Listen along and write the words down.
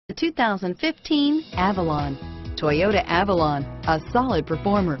The 2015 Avalon. Toyota Avalon, a solid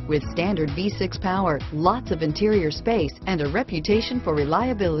performer with standard V6 power, lots of interior space, and a reputation for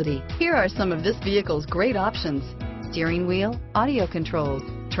reliability. Here are some of this vehicle's great options: steering wheel audio controls,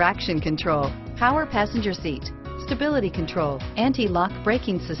 traction control, power passenger seat, stability control, anti-lock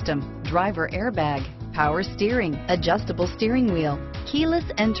braking system, driver airbag, power steering, adjustable steering wheel, keyless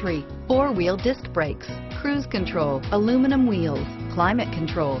entry, four-wheel disc brakes, cruise control, aluminum wheels, climate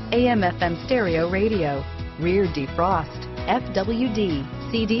control, AM/FM stereo radio, rear defrost, FWD,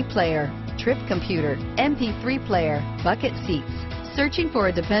 CD player, trip computer, MP3 player, bucket seats. Searching for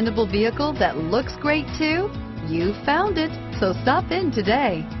a dependable vehicle that looks great too? You found it, so stop in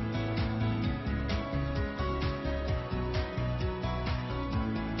today.